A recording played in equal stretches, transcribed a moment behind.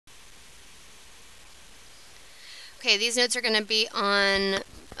Okay, these notes are going to be on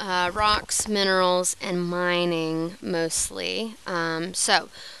rocks, minerals, and mining mostly. So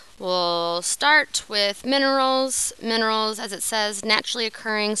we'll start with minerals. Minerals, as it says, naturally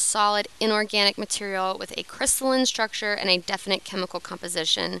occurring solid inorganic material with a crystalline structure and a definite chemical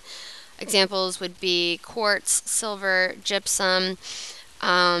composition. Examples would be quartz, silver, gypsum.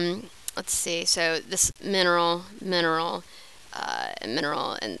 Let's see. So this mineral,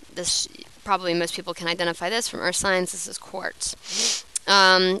 and this probably most people can identify this from earth science. This is quartz.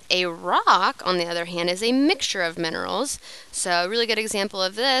 A rock, on the other hand, is a mixture of minerals. So a really good example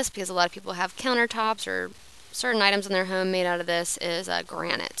of this, because a lot of people have countertops or certain items in their home made out of this, is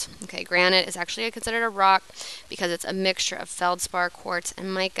granite. Okay, granite is actually considered a rock because it's a mixture of feldspar, quartz,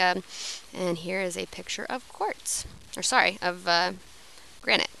 and mica. And here is a picture of quartz, or sorry, of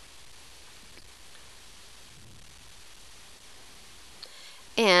granite.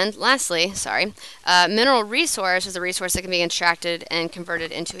 And lastly, mineral resource is a resource that can be extracted and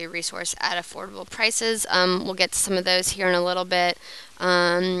converted into a resource at affordable prices. We'll get to some of those here in a little bit.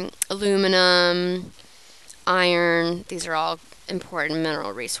 Aluminum, iron, these are all important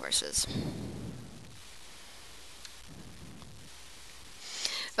mineral resources.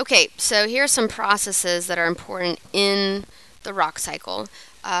 Okay, so here are some processes that are important in the rock cycle.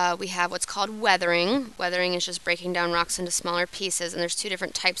 We have what's called weathering. Weathering is just breaking down rocks into smaller pieces, and there's two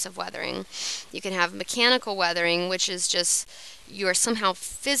different types of weathering. You can have mechanical weathering, which is just you're somehow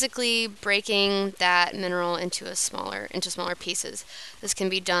physically breaking that mineral into smaller pieces. This can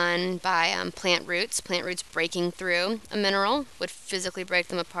be done by plant roots. Plant roots breaking through a mineral would physically break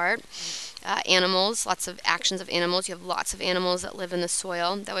them apart. Animals, lots of actions of animals. You have lots of animals that live in the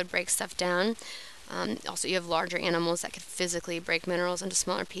soil that would break stuff down. Also, you have larger animals that could physically break minerals into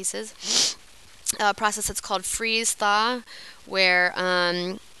smaller pieces. A process that's called freeze-thaw, where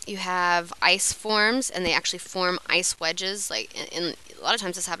you have ice forms, and they actually form ice wedges. Like, a lot of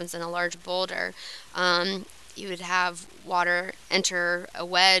times this happens in a large boulder. You would have water enter a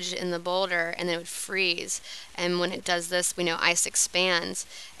wedge in the boulder, and then it would freeze. And when it does this, we know ice expands,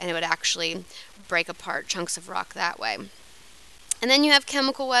 and it would actually break apart chunks of rock that way. And then you have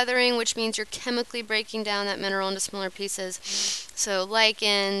chemical weathering, which means you're chemically breaking down that mineral into smaller pieces. So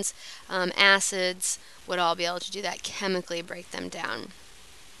lichens, acids would all be able to do that, chemically break them down.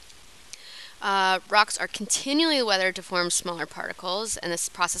 Rocks are continually weathered to form smaller particles, and this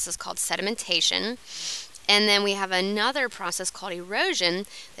process is called sedimentation. And then we have another process called erosion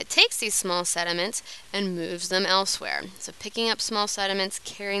that takes these small sediments and moves them elsewhere. So picking up small sediments,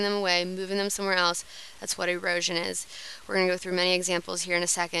 carrying them away, moving them somewhere else, that's what erosion is. We're going to go through many examples here in a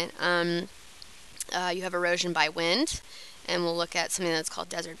second. You have erosion by wind, and we'll look at something that's called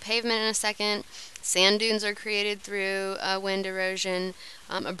desert pavement in a second. Sand dunes are created through wind erosion.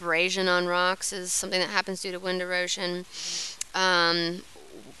 Abrasion on rocks is something that happens due to wind erosion.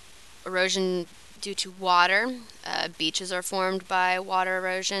 Erosion due to water. Beaches are formed by water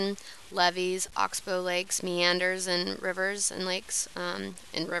erosion. Levees, oxbow lakes, meanders, and rivers and lakes, are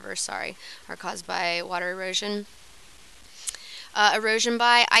caused by water erosion. Erosion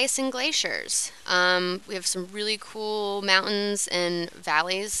by ice and glaciers. We have some really cool mountains and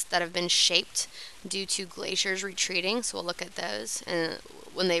valleys that have been shaped due to glaciers retreating, so we'll look at those. And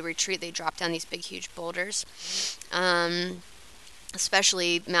when they retreat, they drop down these big, huge boulders.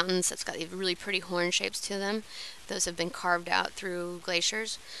 Especially mountains that's got really pretty horn shapes to them. Those have been carved out through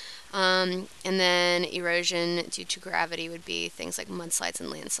glaciers. And then erosion due to gravity would be things like mudslides and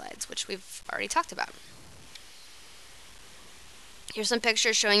landslides, which we've already talked about. Here's some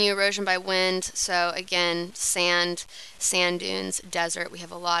pictures showing you erosion by wind. So again, sand dunes, desert. We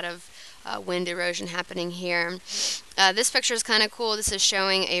have a lot of wind erosion happening here. This picture is kind of cool. This is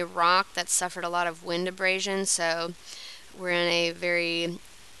showing a rock that suffered a lot of wind abrasion. So we're in a very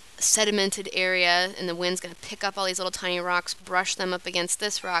sedimented area, and the wind's going to pick up all these little tiny rocks, brush them up against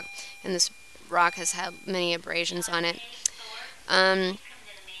this rock, and this rock has had many abrasions on it. Let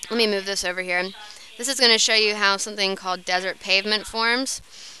me move this over here. This is going to show you how something called desert pavement forms.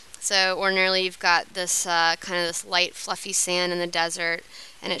 So ordinarily you've got this kind of this light fluffy sand in the desert,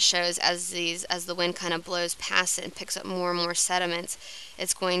 and it shows as the wind kind of blows past it and picks up more and more sediments,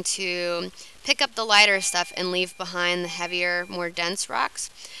 it's going to pick up the lighter stuff and leave behind the heavier, more dense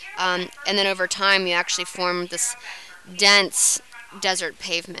rocks. And then over time you actually form this dense desert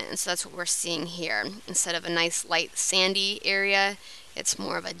pavement, and so that's what we're seeing here. Instead of a nice light sandy area, it's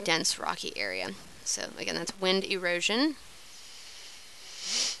more of a dense rocky area. So again, that's wind erosion.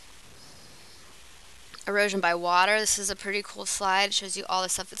 Erosion by water. This is a pretty cool slide. It shows you all the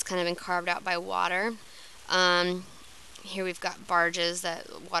stuff that's kind of been carved out by water. Here we've got barges that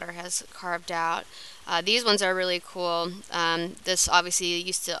water has carved out. These ones are really cool. This obviously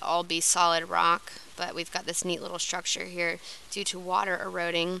used to all be solid rock, but we've got this neat little structure here due to water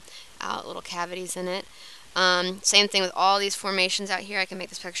eroding out little cavities in it. Same thing with all these formations out here. I can make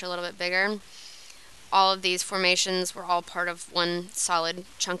this picture a little bit bigger. All of these formations were all part of one solid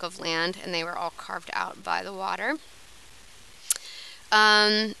chunk of land, and they were all carved out by the water.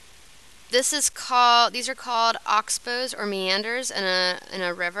 These are called oxbows or meanders in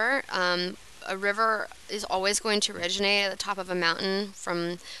a river. A river is always going to originate at the top of a mountain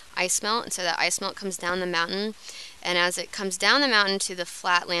from ice melt, and so that ice melt comes down the mountain, and as it comes down the mountain to the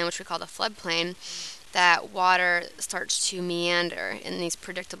flat land, which we call the floodplain, that water starts to meander in these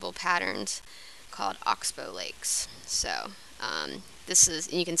predictable patterns called oxbow lakes. So this is,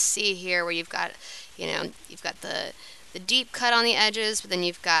 and you can see here where you've got the deep cut on the edges, but then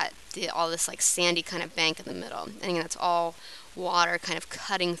you've got all this like sandy kind of bank in the middle. And again, that's all water kind of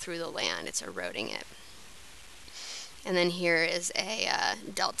cutting through the land. It's eroding it. And then here is a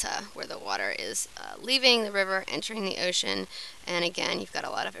delta where the water is leaving the river, entering the ocean. And again, you've got a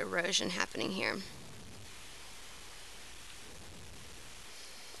lot of erosion happening here.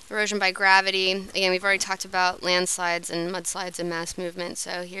 Erosion by gravity. Again, we've already talked about landslides and mudslides and mass movement,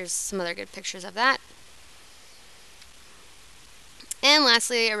 so here's some other good pictures of that. And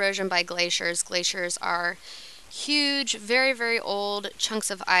lastly, erosion by glaciers. Glaciers are huge, very, very old chunks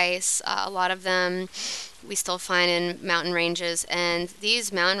of ice. A lot of them we still find in mountain ranges. And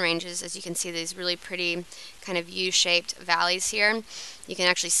these mountain ranges, as you can see, these really pretty kind of U-shaped valleys here. You can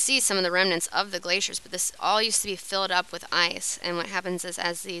actually see some of the remnants of the glaciers, but this all used to be filled up with ice. And what happens is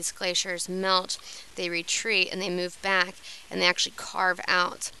as these glaciers melt, they retreat and they move back, and they actually carve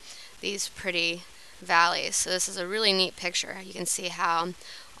out these pretty valleys. So this is a really neat picture. You can see how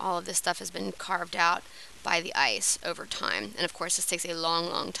all of this stuff has been carved out by the ice over time. And of course, this takes a long,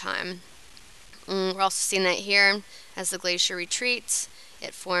 long time. We're also seeing that here as the glacier retreats,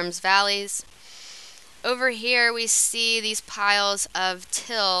 it forms valleys. Over here, we see these piles of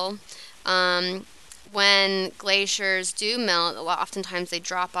till. When glaciers do melt, oftentimes they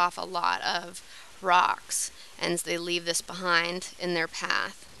drop off a lot of rocks, and they leave this behind in their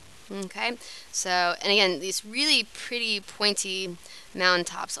path. Okay, so, and again, these really pretty pointy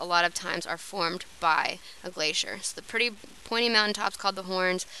mountaintops a lot of times are formed by a glacier. So the pretty pointy mountaintops called the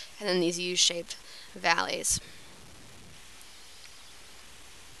horns, and then these U-shaped valleys.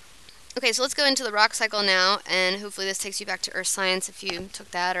 Okay, so let's go into the rock cycle now, and hopefully this takes you back to earth science if you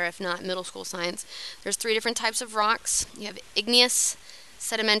took that, or if not, middle school science. There's 3 different types of rocks. You have igneous,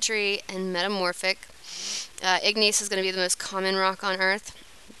 sedimentary, and metamorphic. Igneous is going to be the most common rock on Earth.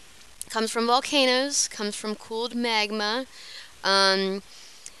 Comes from volcanoes, comes from cooled magma.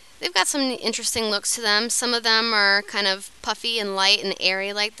 They've got some interesting looks to them. Some of them are kind of puffy and light and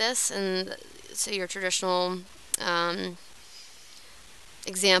airy like this, and so your traditional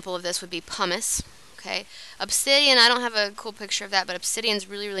example of this would be pumice. Okay, obsidian, I don't have a cool picture of that, but obsidian's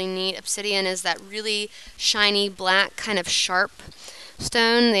really, really neat. Obsidian is that really shiny, black, kind of sharp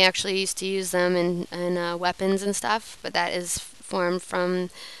stone. They actually used to use them in weapons and stuff, but that is formed from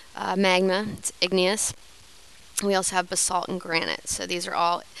magma. It's igneous. We also have basalt and granite. So these are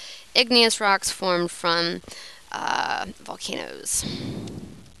all igneous rocks formed from volcanoes.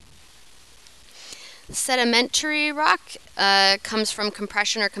 Sedimentary rock comes from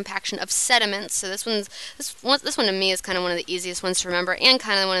compression or compaction of sediments. So this one to me is kind of one of the easiest ones to remember, and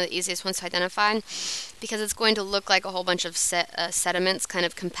kind of one of the easiest ones to identify, because it's going to look like a whole bunch of sediments kind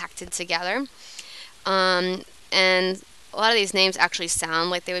of compacted together. And a lot of these names actually sound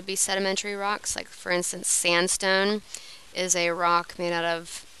like they would be sedimentary rocks. Like, for instance, sandstone is a rock made out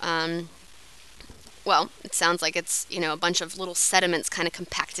of, well, it sounds like it's, a bunch of little sediments kind of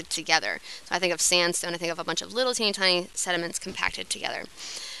compacted together. So I think of sandstone, I think of a bunch of little teeny tiny sediments compacted together.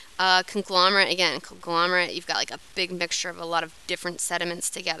 Conglomerate, you've got like a big mixture of a lot of different sediments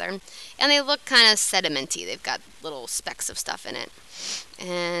together. And they look kind of sedimenty. They've got little specks of stuff in it.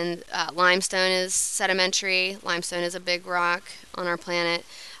 And limestone is sedimentary. Limestone is a big rock on our planet.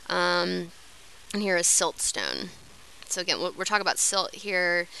 And here is siltstone. So again, we're talking about silt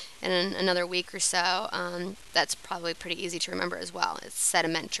here in another week or so. That's probably pretty easy to remember as well. It's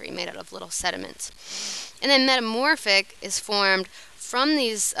sedimentary, made out of little sediments. And then metamorphic is formed from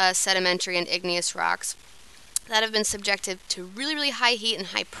these sedimentary and igneous rocks that have been subjected to really, really high heat and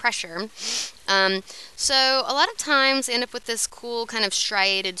high pressure. So a lot of times they end up with this cool kind of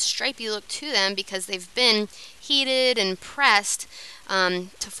striated, stripy look to them because they've been heated and pressed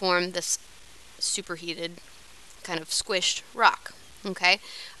to form this superheated kind of squished rock. Okay,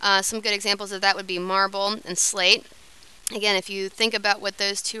 some good examples of that would be marble and slate. Again, if you think about what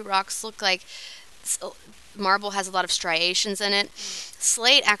those two rocks look like, marble has a lot of striations in it.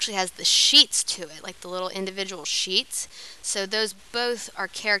 Slate actually has the sheets to it, like the little individual sheets. So those both are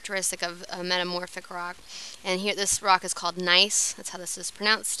characteristic of a metamorphic rock. And here, this rock is called gneiss. That's how this is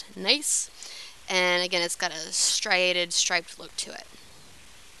pronounced, gneiss. And again, it's got a striated, striped look to it.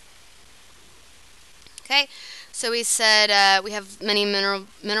 Okay, so we said we have many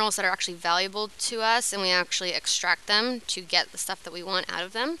minerals that are actually valuable to us, and we actually extract them to get the stuff that we want out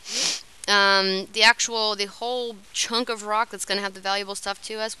of them. The whole chunk of rock that's going to have the valuable stuff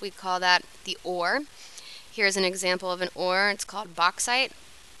to us, we call that the ore. Here's an example of an ore. It's called bauxite.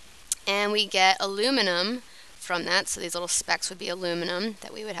 And we get aluminum from that. So these little specks would be aluminum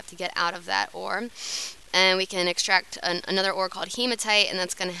that we would have to get out of that ore. And we can extract another ore called hematite, and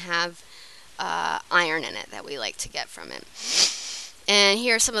that's going to have iron in it that we like to get from it. And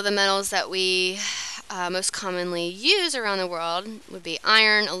here are some of the metals that we most commonly use around the world would be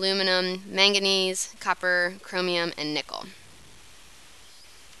iron, aluminum, manganese, copper, chromium, and nickel.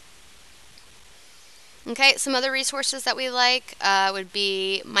 Okay, some other resources that we like would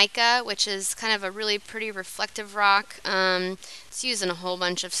be mica, which is kind of a really pretty reflective rock. It's used in a whole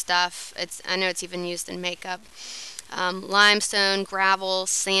bunch of stuff. I know it's even used in makeup. Limestone, gravel,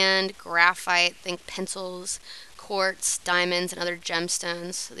 sand, graphite, think pencils, quartz, diamonds, and other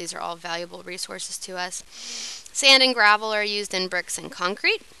gemstones. So these are all valuable resources to us. Sand and gravel are used in bricks and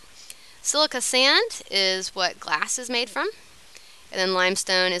concrete. Silica sand is what glass is made from. And then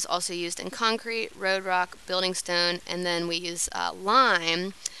limestone is also used in concrete, road rock, building stone, and then we use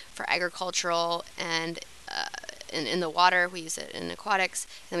lime for agricultural and in the water. We use it in aquatics,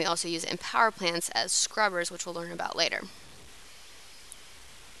 and we also use it in power plants as scrubbers, which we'll learn about later.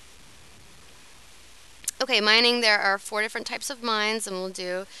 Okay, mining, there are 4 different types of mines, and we'll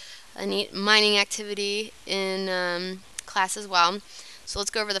do a neat mining activity in class as well. So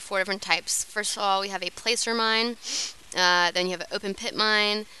let's go over the 4 different types. First of all, we have a placer mine. Then you have an open pit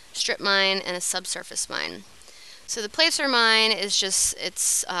mine, strip mine, and a subsurface mine. So the placer mine is just,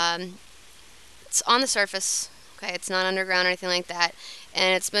 it's on the surface, okay, it's not underground or anything like that,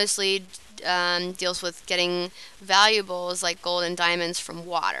 and it's mostly deals with getting valuables like gold and diamonds from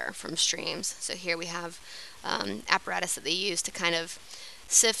water, from streams. So here we have apparatus that they use to kind of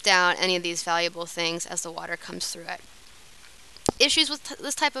sift out any of these valuable things as the water comes through it. Issues with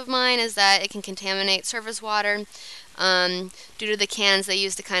this type of mine is that it can contaminate surface water due to the cans they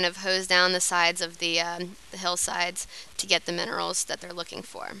use to kind of hose down the sides of the hillsides to get the minerals that they're looking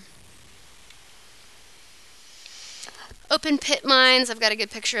for. Open pit mines, I've got a good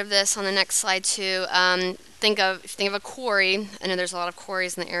picture of this on the next slide too. If you think of a quarry, I know there's a lot of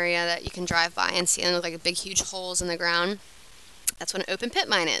quarries in the area that you can drive by and see, and look like big huge holes in the ground. That's what an open pit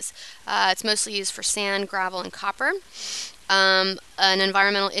mine is. It's mostly used for sand, gravel, and copper. An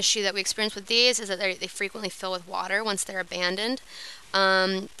environmental issue that we experience with these is that they frequently fill with water once they're abandoned.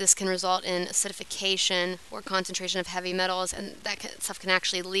 This can result in acidification or concentration of heavy metals, and that stuff can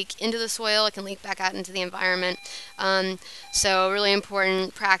actually leak into the soil. It can leak back out into the environment. So a really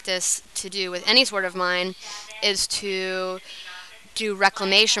important practice to do with any sort of mine is to do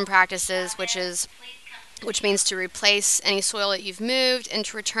reclamation practices, which means to replace any soil that you've moved and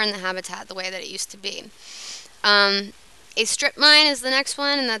to return the habitat the way that it used to be. A strip mine is the next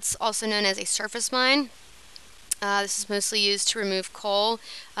one, and that's also known as a surface mine. This is mostly used to remove coal,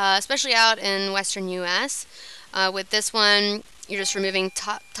 especially out in western U.S. With this one, you're just removing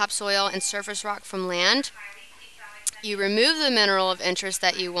topsoil and surface rock from land. You remove the mineral of interest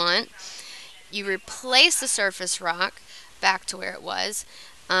that you want. You replace the surface rock back to where it was.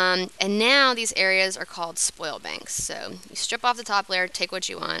 And now these areas are called spoil banks. So you strip off the top layer, take what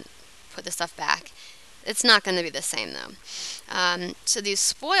you want, put the stuff back. It's not going to be the same though. So these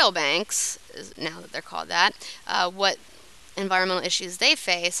spoil banks, now that they're called that, what environmental issues they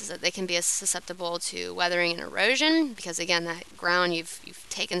face is that they can be susceptible to weathering and erosion, because again, that ground, you've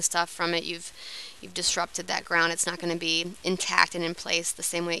taken stuff from it, you've disrupted that ground. It's not going to be intact and in place the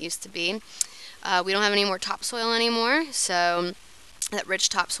same way it used to be. We don't have any more topsoil anymore, so that rich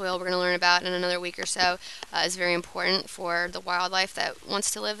topsoil we're going to learn about in another week or so is very important for the wildlife that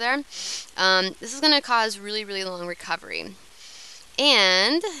wants to live there. This is going to cause really, really long recovery.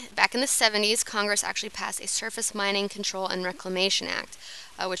 And back in the 70s, Congress actually passed a Surface Mining Control and Reclamation Act,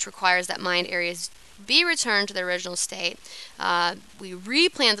 which requires that mined areas be returned to their original state. We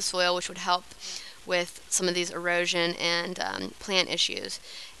replant the soil, which would help with some of these erosion and plant issues.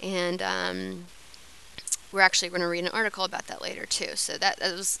 And we're actually going to read an article about that later too. So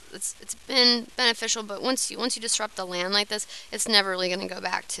it's been beneficial, but once you disrupt the land like this, it's never really going to go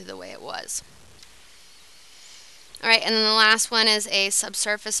back to the way it was. All right, and then the last one is a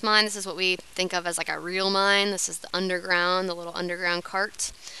subsurface mine. This is what we think of as like a real mine. This is the underground, the little underground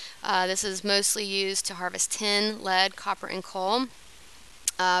cart. This is mostly used to harvest tin, lead, copper, and coal.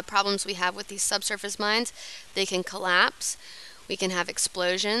 Problems we have with these subsurface mines, they can collapse. We can have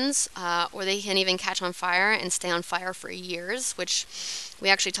explosions, or they can even catch on fire and stay on fire for years, which we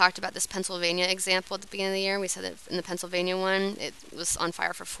actually talked about this Pennsylvania example at the beginning of the year. We said that in the Pennsylvania one, it was on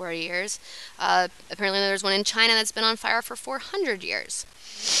fire for 4 years. Apparently there's one in China that's been on fire for 400 years.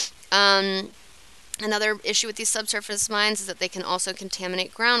 Another issue with these subsurface mines is that they can also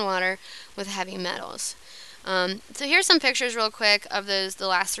contaminate groundwater with heavy metals. So here's some pictures real quick of the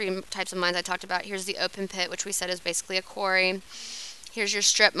last three types of mines I talked about. Here's the open pit, which we said is basically a quarry. Here's your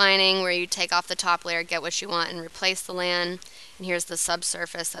strip mining, where you take off the top layer, get what you want, and replace the land. And here's the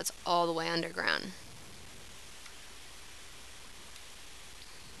subsurface, that's all the way underground.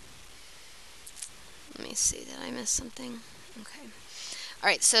 Let me see, did I miss something? Okay. All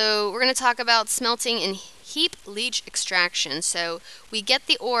right, so we're going to talk about smelting and heap leach extraction. So we get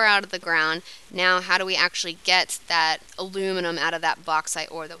the ore out of the ground. Now, how do we actually get that aluminum out of that bauxite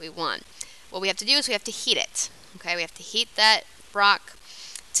ore that we want? What we have to do is we have to heat it. Okay, we have to heat that rock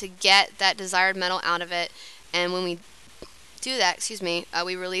to get that desired metal out of it. And when we do that,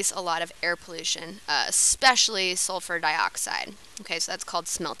 we release a lot of air pollution, especially sulfur dioxide. Okay, so that's called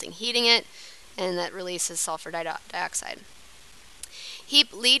smelting. Heating it, and that releases sulfur dioxide.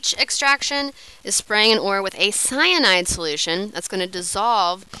 Heap leach extraction is spraying an ore with a cyanide solution that's going to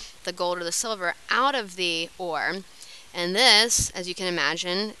dissolve the gold or the silver out of the ore. And this, as you can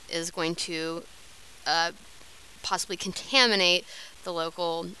imagine, is going to possibly contaminate the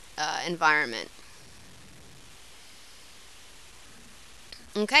local environment.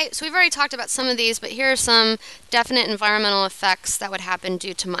 Okay, so we've already talked about some of these, but here are some definite environmental effects that would happen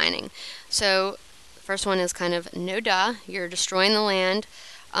due to mining. So first one is kind of no duh, you're destroying the land.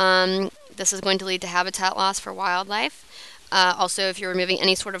 This is going to lead to habitat loss for wildlife. Also, if you're removing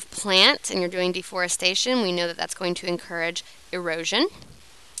any sort of plant and you're doing deforestation, we know that that's going to encourage erosion.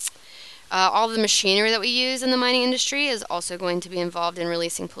 All of the machinery that we use in the mining industry is also going to be involved in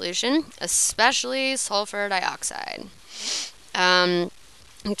releasing pollution, especially sulfur dioxide.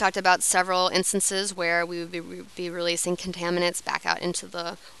 We talked about several instances where we would be releasing contaminants back out into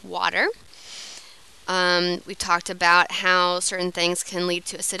the water. We talked about how certain things can lead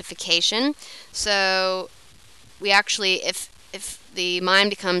to acidification. So we actually, if the mine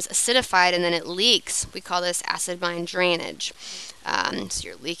becomes acidified and then it leaks, we call this acid mine drainage. So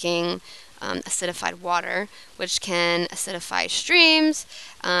you're leaking acidified water, which can acidify streams,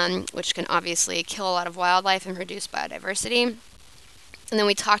 which can obviously kill a lot of wildlife and reduce biodiversity. And then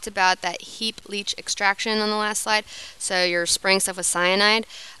we talked about that heap leach extraction on the last slide. So you're spraying stuff with cyanide.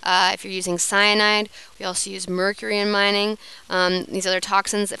 If you're using cyanide, we also use mercury in mining. These other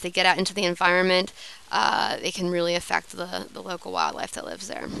toxins, if they get out into the environment, they can really affect the local wildlife that lives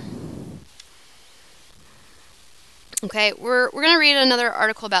there. Okay, we're going to read another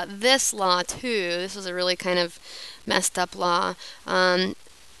article about this law too. This was a really kind of messed up law.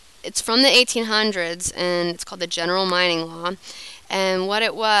 It's from the 1800s, and it's called the General Mining Law. And what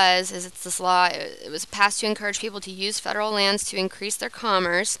it was is it's this law, it was passed to encourage people to use federal lands to increase their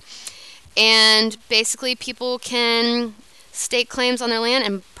commerce. And basically people can stake claims on their land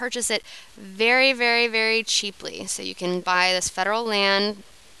and purchase it very, very, very cheaply. So you can buy this federal land,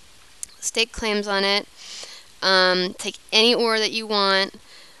 stake claims on it, take any ore that you want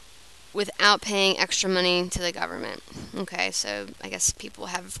without paying extra money to the government. Okay, so I guess people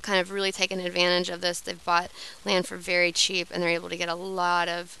have kind of really taken advantage of this. They've bought land for very cheap, and they're able to get a lot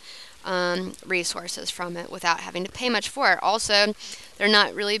of resources from it without having to pay much for it. Also, they're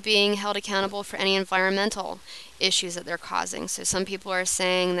not really being held accountable for any environmental issues that they're causing. So some people are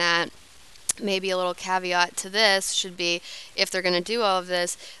saying that maybe a little caveat to this should be, if they're going to do all of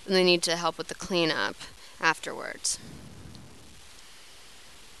this, then they need to help with the cleanup afterwards.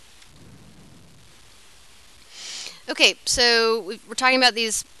 Okay, so we're talking about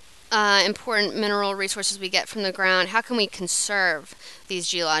these important mineral resources we get from the ground. How can we conserve these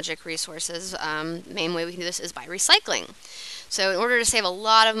geologic resources? The main way we can do this is by recycling. So in order to save a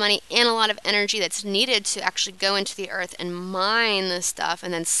lot of money and a lot of energy that's needed to actually go into the earth and mine this stuff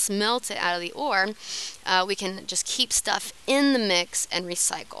and then smelt it out of the ore, we can just keep stuff in the mix and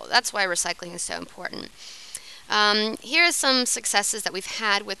recycle. That's why recycling is so important. Here are some successes that we've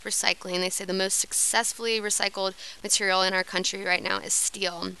had with recycling. They say the most successfully recycled material in our country right now is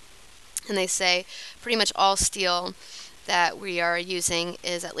steel. And they say pretty much all steel that we are using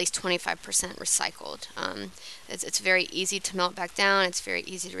is at least 25% recycled. It's very easy to melt back down, it's very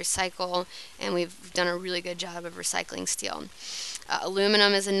easy to recycle, and we've done a really good job of recycling steel.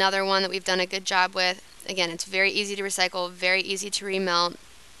 Aluminum is another one that we've done a good job with. Again, it's very easy to recycle, very easy to remelt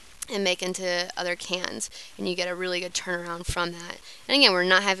and make into other cans, and you get a really good turnaround from that. And again, we're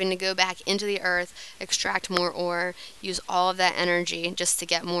not having to go back into the earth, extract more ore, use all of that energy just to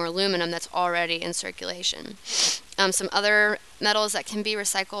get more aluminum that's already in circulation. Some other metals that can be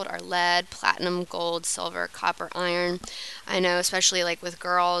recycled are lead, platinum, gold, silver, copper, iron. I know, especially like with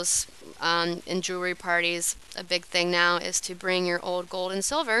girls in jewelry parties, a big thing now is to bring your old gold and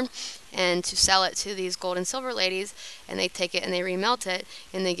silver and to sell it to these gold and silver ladies, and they take it and they remelt it,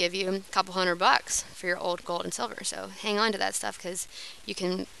 and they give you a couple $100 for your old gold and silver. So hang on to that stuff, because you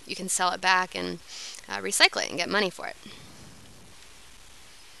can sell it back and recycle it and get money for it.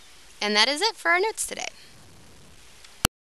 And that is it for our notes today.